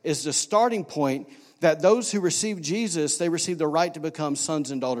here is the starting point that those who receive Jesus, they receive the right to become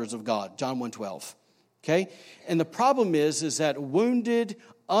sons and daughters of God. John 1:12. Okay? And the problem is that wounded,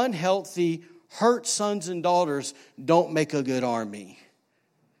 unhealthy, hurt sons and daughters don't make a good army.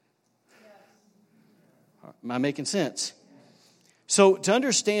 Am I making sense? So to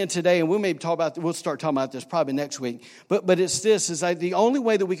understand today, and we'll start talking about this probably next week, but it's this, is that the only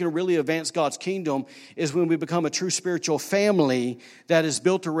way that we can really advance God's kingdom is when we become a true spiritual family that is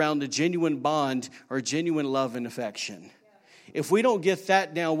built around a genuine bond or genuine love and affection. If we don't get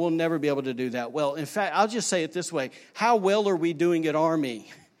that down, we'll never be able to do that well. In fact, I'll just say it this way. How well are we doing at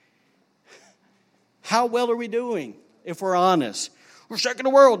Army? How well are we doing, if we're honest? We're shaking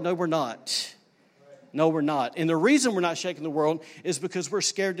the world. No, we're not. No, we're not. And the reason we're not shaking the world is because we're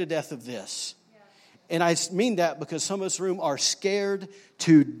scared to death of this. And I mean that because some of us in this room are scared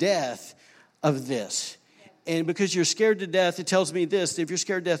to death of this. And because you're scared to death, it tells me this. If you're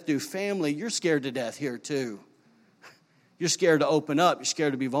scared to death to family, you're scared to death here too. You're scared to open up. You're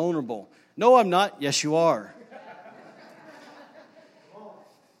scared to be vulnerable. No, I'm not. Yes, you are.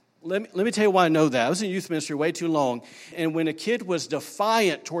 Let me tell you why I know that. I was in youth ministry way too long. And when a kid was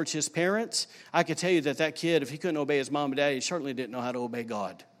defiant towards his parents, I could tell you that kid, if he couldn't obey his mom and dad, he certainly didn't know how to obey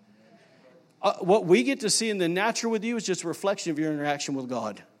God. What we get to see in the natural with you is just a reflection of your interaction with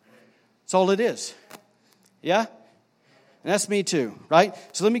God. That's all it is. Yeah? And that's me too, right?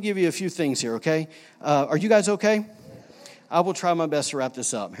 So let me give you a few things here, okay? Are you guys okay? I will try my best to wrap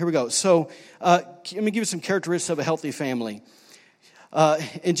this up. Here we go. So let me give you some characteristics of a healthy family.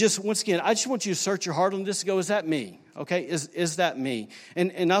 And just, once again, I just want you to search your heart on this and go, is that me? Okay, is that me?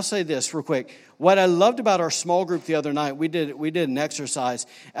 And I'll say this real quick. What I loved about our small group the other night, we did an exercise.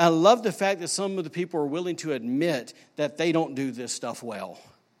 And I love the fact that some of the people are willing to admit that they don't do this stuff well.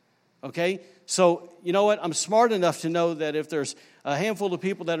 Okay? So, you know what? I'm smart enough to know that if there's a handful of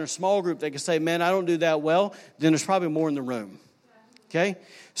people that are in a small group, they can say, man, I don't do that well, then there's probably more in the room. Okay?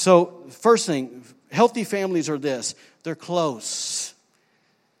 So, first thing, healthy families are this. They're close.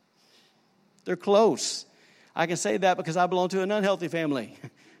 They're close. I can say that because I belong to an unhealthy family.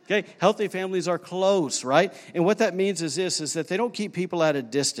 Okay? Healthy families are close, right? And what that means is this, is that they don't keep people at a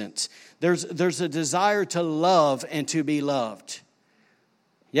distance. There's a desire to love and to be loved.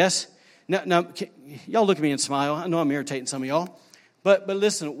 Yes? Now, y'all look at me and smile. I know I'm irritating some of y'all. But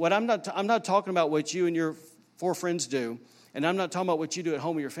listen, what I'm not talking about what you and your 4 friends do, and I'm not talking about what you do at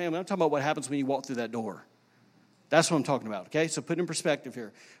home with your family. I'm talking about what happens when you walk through that door. That's what I'm talking about, okay? So put it in perspective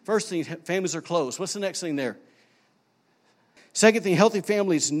here. First thing, families are close. What's the next thing there? Second thing, healthy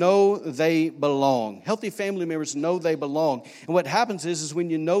families know they belong. Healthy family members know they belong. And what happens is when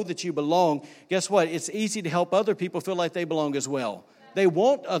you know that you belong, guess what? It's easy to help other people feel like they belong as well. They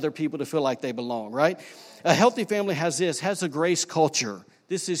want other people to feel like they belong, right? A healthy family has a grace culture.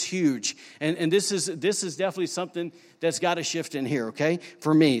 This is huge. And this is definitely something that's got to shift in here, okay,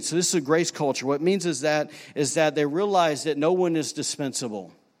 for me. So this is a grace culture. What it means is that they realize that no one is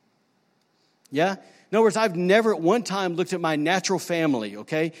dispensable. Yeah? In other words, I've never at one time looked at my natural family,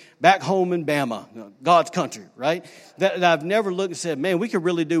 okay, back home in Bama, God's country, right? That I've never looked and said, man, we could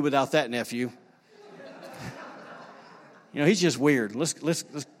really do without that nephew. You know, he's just weird.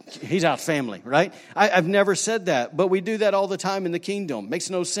 He's out of family, right? I've never said that, but we do that all the time in the kingdom. Makes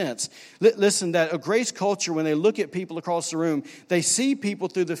no sense. Listen, that a grace culture, when they look at people across the room, they see people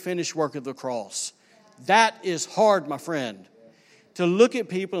through the finished work of the cross. That is hard, my friend. To look at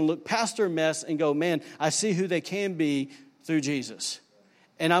people and look past their mess and go, man, I see who they can be through Jesus.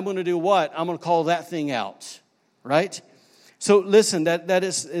 And I'm going to do what? I'm going to call that thing out, right? So listen, that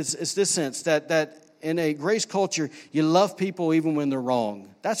is this sense that in a grace culture, you love people even when they're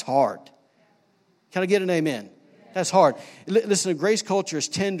wrong. That's hard. Can I get an amen? That's hard. Listen, a grace culture is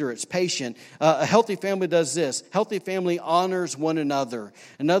tender, it's patient. A healthy family does this. Healthy family honors one another.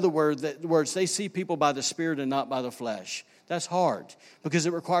 In other words, they see people by the Spirit and not by the flesh. That's hard because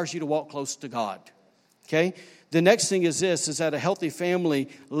it requires you to walk close to God. Okay? The next thing is this, is that a healthy family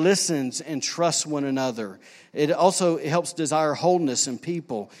listens and trusts one another. It also helps desire wholeness in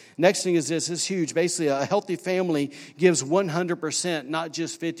people. Next thing is this is huge. Basically, a healthy family gives 100%, not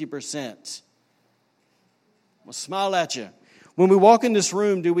just 50%. I'll smile at you. When we walk in this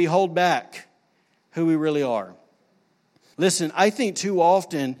room, do we hold back who we really are? Listen, I think too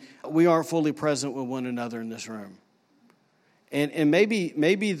often we aren't fully present with one another in this room. And maybe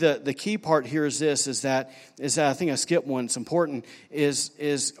the key part here is this, is that I think I skipped one, it's important,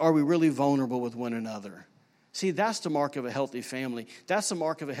 is are we really vulnerable with one another? See, that's the mark of a healthy family. That's the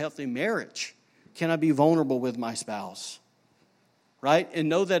mark of a healthy marriage. Can I be vulnerable with my spouse? Right? And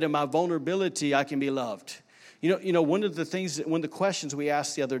know that in my vulnerability, I can be loved. You know, one of the questions we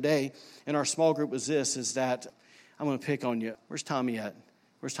asked the other day in our small group was this, is that, I'm going to pick on you. Where's Tommy at?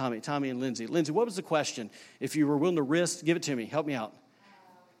 Where's Tommy? Tommy and Lindsay. Lindsay, what was the question? If you were willing to risk, give it to me. Help me out.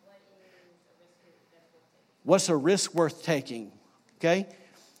 What's a risk worth taking? Okay?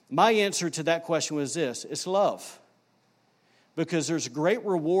 My answer to that question was this. It's love. Because there's great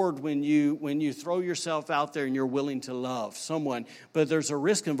reward when you throw yourself out there and you're willing to love someone. But there's a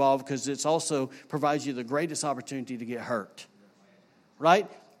risk involved because it also provides you the greatest opportunity to get hurt. Right?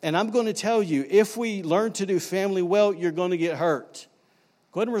 And I'm going to tell you, if we learn to do family well, you're going to get hurt.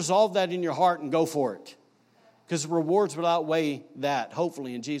 Go ahead and resolve that in your heart and go for it. Because the rewards will outweigh that,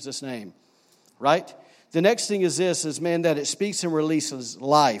 hopefully, in Jesus' name. Right? The next thing is this, is, man, that it speaks and releases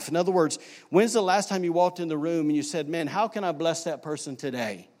life. In other words, when's the last time you walked in the room and you said, man, how can I bless that person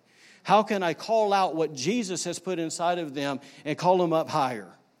today? How can I call out what Jesus has put inside of them and call them up higher?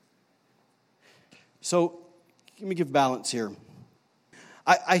 So, let me give balance here.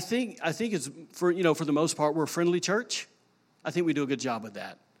 I think it's, for the most part, we're a friendly church. I think we do a good job with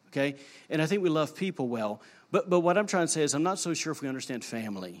that, okay? And I think we love people well. But what I'm trying to say is I'm not so sure if we understand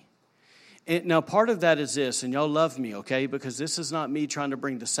family. And now, part of that is this, and y'all love me, okay? Because this is not me trying to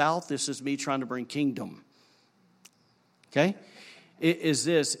bring the South. This is me trying to bring kingdom, okay?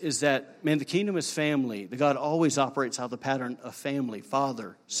 is that, man, the kingdom is family. The God always operates out the pattern of family,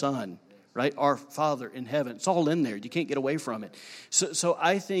 Father, Son, right? Our Father in heaven. It's all in there. You can't get away from it. So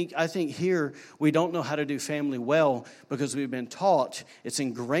I think here we don't know how to do family well because we've been taught, it's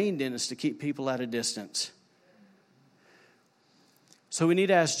ingrained in us to keep people at a distance. So we need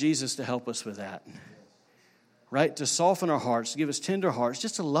to ask Jesus to help us with that, right? To soften our hearts, to give us tender hearts,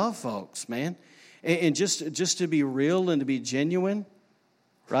 just to love folks, man. And just to be real and to be genuine,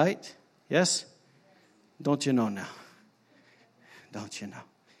 right? Yes? Don't you know now? Don't you know?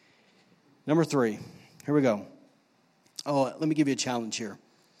 Number 3. Here we go. Oh, let me give you a challenge here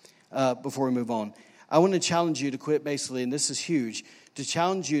before we move on. I want to challenge you to quit basically, and this is huge, to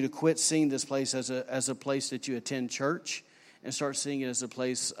challenge you to quit seeing this place as a place that you attend church and start seeing it as a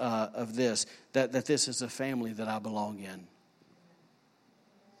place of this, that this is a family that I belong in.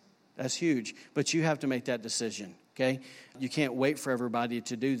 That's huge. But you have to make that decision, okay? You can't wait for everybody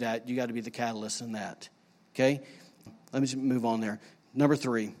to do that. You got to be the catalyst in that, okay? Let me just move on there. Number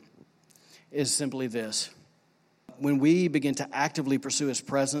 3 is simply this. When we begin to actively pursue His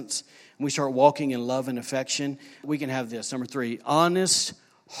presence, and we start walking in love and affection, we can have this. Number 3, honest,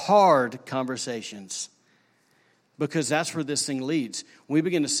 hard conversations. Because that's where this thing leads. When we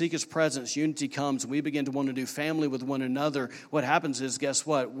begin to seek His presence, unity comes, and we begin to want to do family with one another. What happens is, guess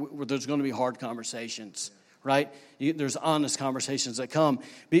what? There's going to be hard conversations, right? There's honest conversations that come.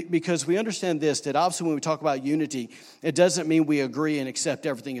 Because we understand this, that obviously when we talk about unity, it doesn't mean we agree and accept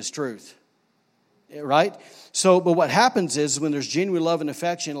everything as truth. Right? So, but what happens is when there's genuine love and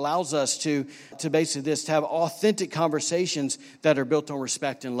affection, it allows us to basically this, to have authentic conversations that are built on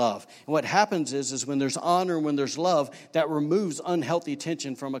respect and love. And what happens is when there's honor and when there's love, that removes unhealthy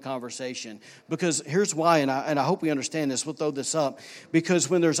tension from a conversation. Because here's why, and I hope we understand this, we'll throw this up. Because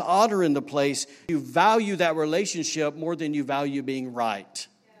when there's honor in the place, you value that relationship more than you value being right.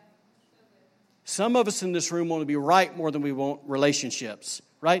 Some of us in this room want to be right more than we want relationships.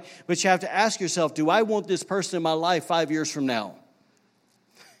 Right? But you have to ask yourself, do I want this person in my life 5 years from now?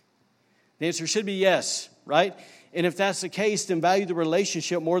 The answer should be yes, right? And if that's the case, then value the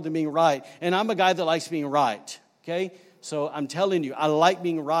relationship more than being right. And I'm a guy that likes being right, okay? So I'm telling you, I like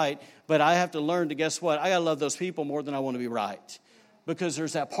being right, but I have to learn to, guess what? I got to love those people more than I want to be right. Because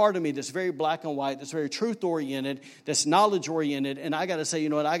there's that part of me that's very black and white, that's very truth-oriented, that's knowledge-oriented, and I got to say, you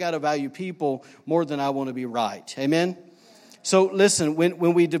know what? I got to value people more than I want to be right. Amen? So listen,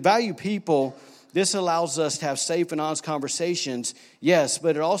 when we devalue people, this allows us to have safe and honest conversations, yes,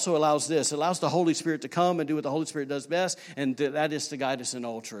 but it also allows this. It allows the Holy Spirit to come and do what the Holy Spirit does best, and that is to guide us in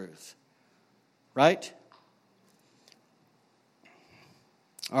all truth. Right?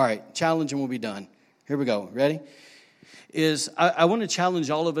 All right, challenge and we'll be done. Here we go. Ready? I want to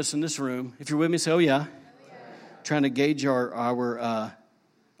challenge all of us in this room. If you're with me, say, oh yeah. Trying to gauge our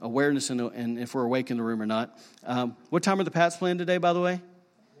awareness and if we're awake in the room or not. What time are the Pats playing today, by the way?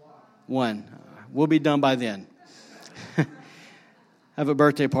 1. We'll be done by then. I have a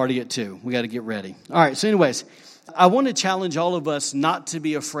birthday party at 2. We got to get ready. All right, so anyways, I want to challenge all of us not to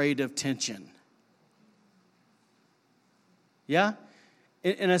be afraid of tension. Yeah?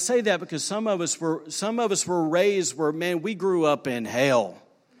 And I say that because some of us were raised where, man, we grew up in hell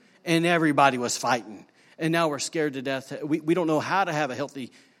and everybody was fighting. And now we're scared to death. We don't know how to have a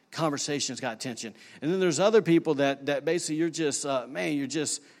healthy conversation that's got tension. And then there's other people that basically you're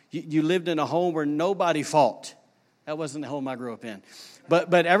just, you lived in a home where nobody fought. That wasn't the home I grew up in.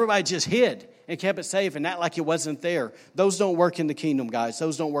 But everybody just hid and kept it safe and act like it wasn't there. Those don't work in the kingdom, guys.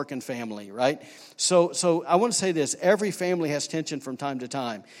 Those don't work in family, right? So I want to say this. Every family has tension from time to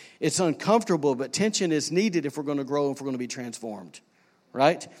time. It's uncomfortable, but tension is needed if we're going to grow and if we're going to be transformed,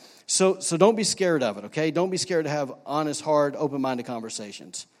 right? So don't be scared of it, okay? Don't be scared to have honest, hard, open-minded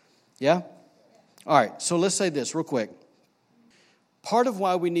conversations. Yeah? All right, so let's say this real quick. Part of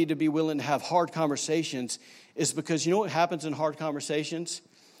why we need to be willing to have hard conversations is because you know what happens in hard conversations?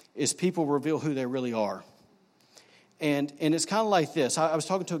 Is people reveal who they really are. And it's kind of like this. I was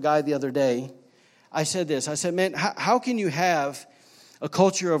talking to a guy the other day. I said this. I said, man, how can you have a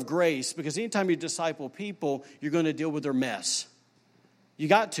culture of grace? Because anytime you disciple people, you're going to deal with their mess. You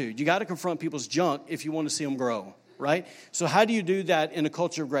got to. You got to confront people's junk if you want to see them grow, right? So how do you do that in a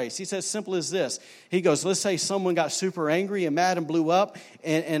culture of grace? He says, simple as this. He goes, let's say someone got super angry and mad and blew up,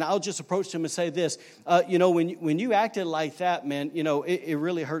 and I'll just approach them and say this. When you acted like that, man, it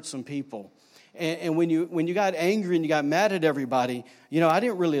really hurt some people. And when you got angry and you got mad at everybody, I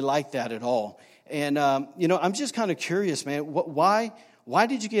didn't really like that at all. And, I'm just kind of curious, man, why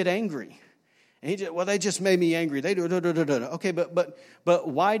did you get angry? And he just, well, they just made me angry. They do. Okay, but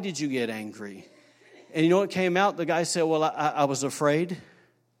why did you get angry? And you know what came out? The guy said, well, I was afraid.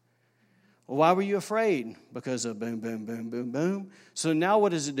 Well, why were you afraid? Because of boom, boom, boom, boom, boom. So now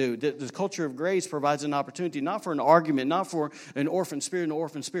what does it do? The culture of grace provides an opportunity, not for an argument, not for an orphan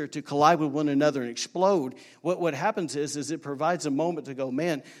spirit to collide with one another and explode. What happens is it provides a moment to go,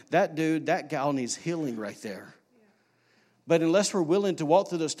 man, that dude, that gal needs healing right there. But unless we're willing to walk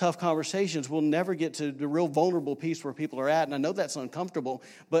through those tough conversations, we'll never get to the real vulnerable piece where people are at. And I know that's uncomfortable,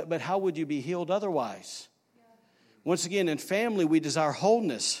 but how would you be healed otherwise? Once again, in family, we desire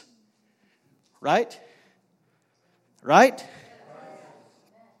wholeness. Right? Right?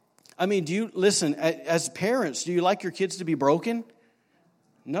 I mean, do you, listen, as parents, do you like your kids to be broken?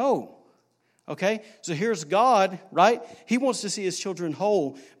 No. Okay? So here's God, right? He wants to see his children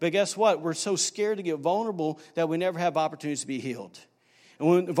whole. But guess what? We're so scared to get vulnerable that we never have opportunities to be healed. And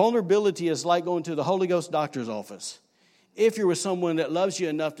when vulnerability is like going to the Holy Ghost doctor's office. If you're with someone that loves you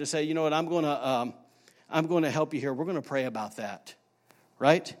enough to say, you know what, I'm going to help you here. We're going to pray about that.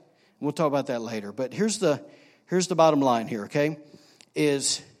 Right? We'll talk about that later. But here's the bottom line here, okay?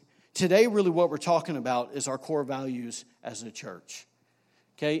 Is today really what we're talking about is our core values as a church.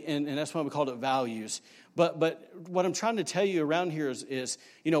 Okay? And that's why we called it values. But what I'm trying to tell you around here is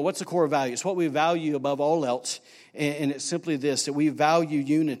what's the core values? What we value above all else. And it's simply this, that we value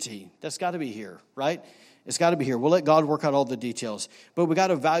unity. That's got to be here, right? It's got to be here. We'll let God work out all the details. But we got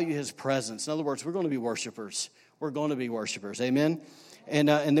to value his presence. In other words, we're going to be worshipers. We're going to be worshipers. Amen? And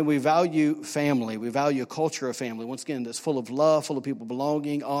then we value family. We value a culture of family. Once again, that's full of love, full of people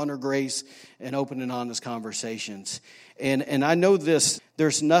belonging, honor, grace, and open and honest conversations. And I know this.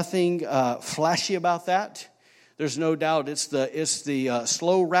 There's nothing flashy about that. There's no doubt it's the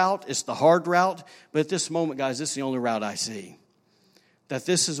slow route. It's the hard route. But at this moment, guys, this is the only route I see. That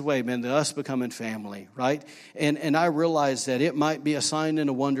this is the way, man, that us becoming family, right? And I realize that it might be a sign and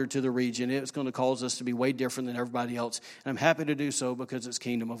a wonder to the region. It's going to cause us to be way different than everybody else. And I'm happy to do so because it's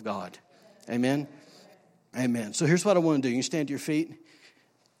kingdom of God. Amen? Amen. So here's what I want to do. You can stand to your feet.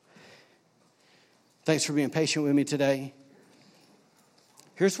 Thanks for being patient with me today.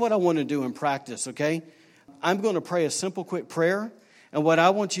 Here's what I want to do in practice, okay? I'm going to pray a simple, quick prayer. And what I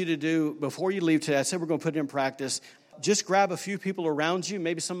want you to do before you leave today, I said we're going to put it in practice. Just grab a few people around you,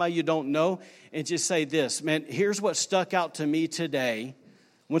 maybe somebody you don't know, and just say this, man, here's what stuck out to me today.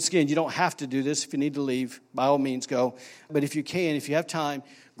 Once again, you don't have to do this. If you need to leave, by all means, go. But if you can, if you have time,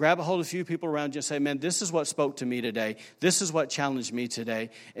 grab a hold of a few people around you and say, man, this is what spoke to me today. This is what challenged me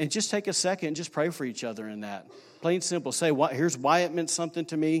today. And just take a second and just pray for each other in that. Plain and simple. Say, here's why it meant something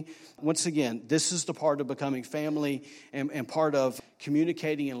to me. Once again, this is the part of becoming family and part of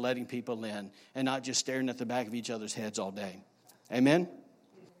communicating and letting people in and not just staring at the back of each other's heads all day. Amen?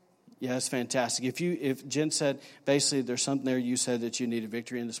 Yeah, that's fantastic. If Jen said, basically, there's something there you said that you needed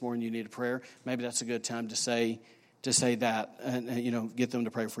victory in this morning, you need a prayer, maybe that's a good time to say that and get them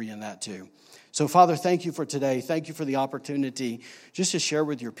to pray for you in that too. So, Father, thank you for today. Thank you for the opportunity just to share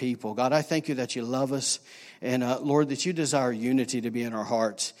with your people. God, I thank you that you love us. And, Lord, that you desire unity to be in our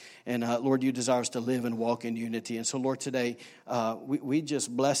hearts. And, Lord, you desire us to live and walk in unity. And so, Lord, today, we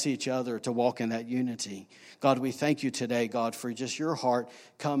just bless each other to walk in that unity. God, we thank you today, God, for just your heart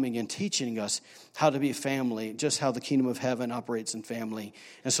coming and teaching us how to be family, just how the kingdom of heaven operates in family.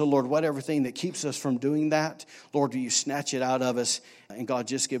 And so, Lord, whatever thing that keeps us from doing that, Lord, will you snatch it out of us? And, God,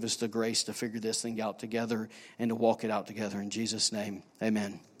 just give us the grace to figure this thing out together and to walk it out together. In Jesus' name,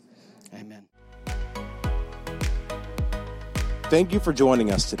 amen. Amen. Thank you for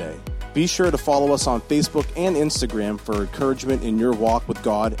joining us today. Be sure to follow us on Facebook and Instagram for encouragement in your walk with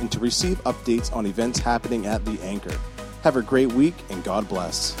God and to receive updates on events happening at The Anchor. Have a great week and God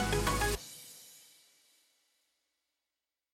bless.